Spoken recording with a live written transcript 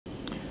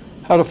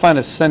How to find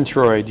a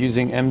centroid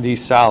using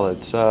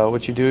MDSolids.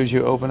 What you do is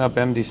you open up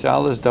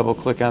MDSolids, double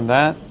click on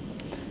that,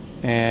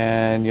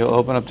 and you'll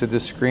open up to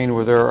this screen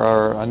where there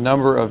are a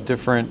number of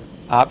different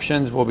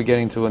options. We'll be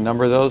getting to a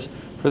number of those.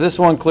 For this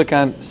one, click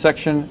on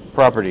Section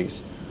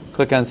Properties.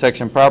 Click on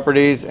Section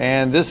Properties,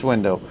 and this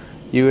window,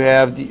 you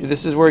have,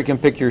 this is where you can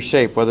pick your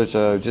shape, whether it's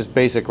a just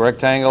basic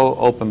rectangle,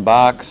 open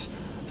box,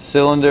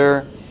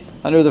 cylinder.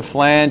 Under the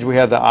flange, we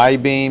have the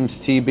I-beams,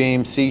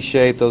 T-beam,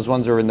 C-shape. Those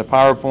ones are in the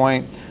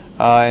PowerPoint,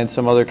 and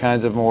some other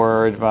kinds of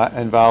more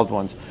involved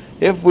ones.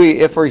 If,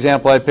 for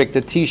example, I picked the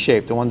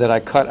T-shape, the one that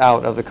I cut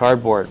out of the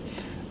cardboard,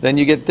 then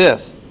you get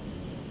this.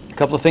 A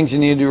couple of things you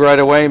need to do right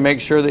away. Make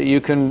sure that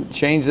you can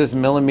change this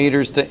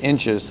millimeters to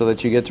inches so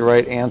that you get the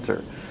right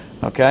answer.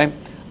 Okay?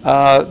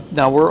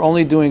 Now, we're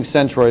only doing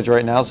centroids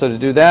right now, so to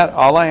do that,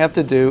 all I have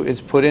to do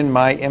is put in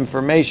my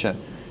information.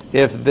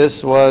 If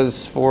this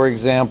was, for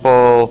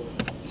example,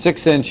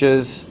 6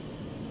 inches,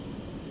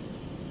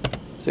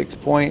 6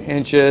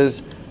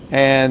 inches,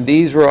 and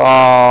these were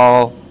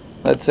all,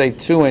 let's say,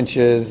 2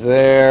 inches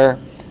there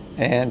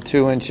and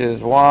 2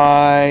 inches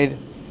wide,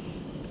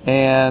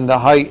 and the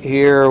height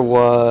here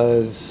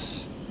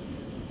was,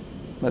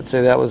 let's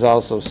say that was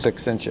also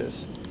 6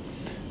 inches.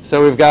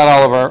 So we've got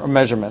all of our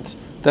measurements.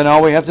 Then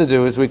all we have to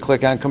do is we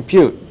click on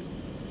Compute,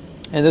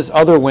 and this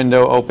other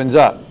window opens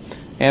up.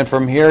 And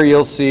from here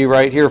you'll see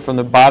right here from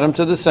the bottom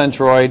to the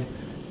centroid,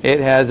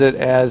 it has it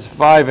as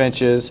 5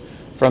 inches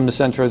from the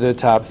centroid to the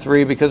top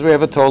 3, because we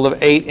have a total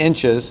of 8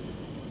 inches,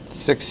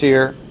 6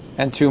 here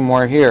and 2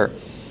 more here.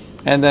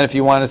 And then if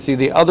you want to see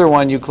the other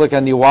one, you click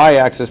on the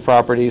y-axis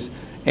properties,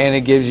 and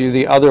it gives you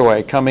the other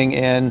way, coming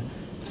in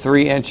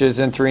 3 inches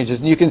and 3 inches.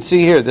 And you can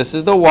see here, this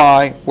is the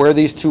y, where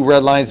these two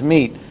red lines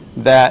meet.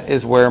 That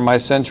is where my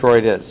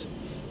centroid is.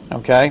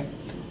 Okay?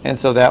 And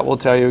so that will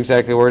tell you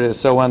exactly where it is.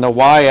 So on the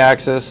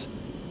y-axis,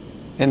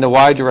 in the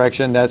y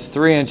direction, that's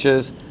 3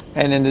 inches,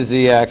 and in the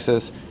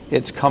z-axis,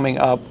 it's coming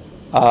up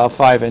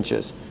 5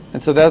 inches.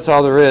 And so that's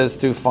all there is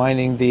to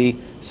finding the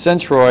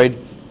centroid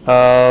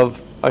of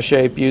a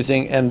shape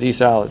using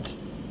MDSolids.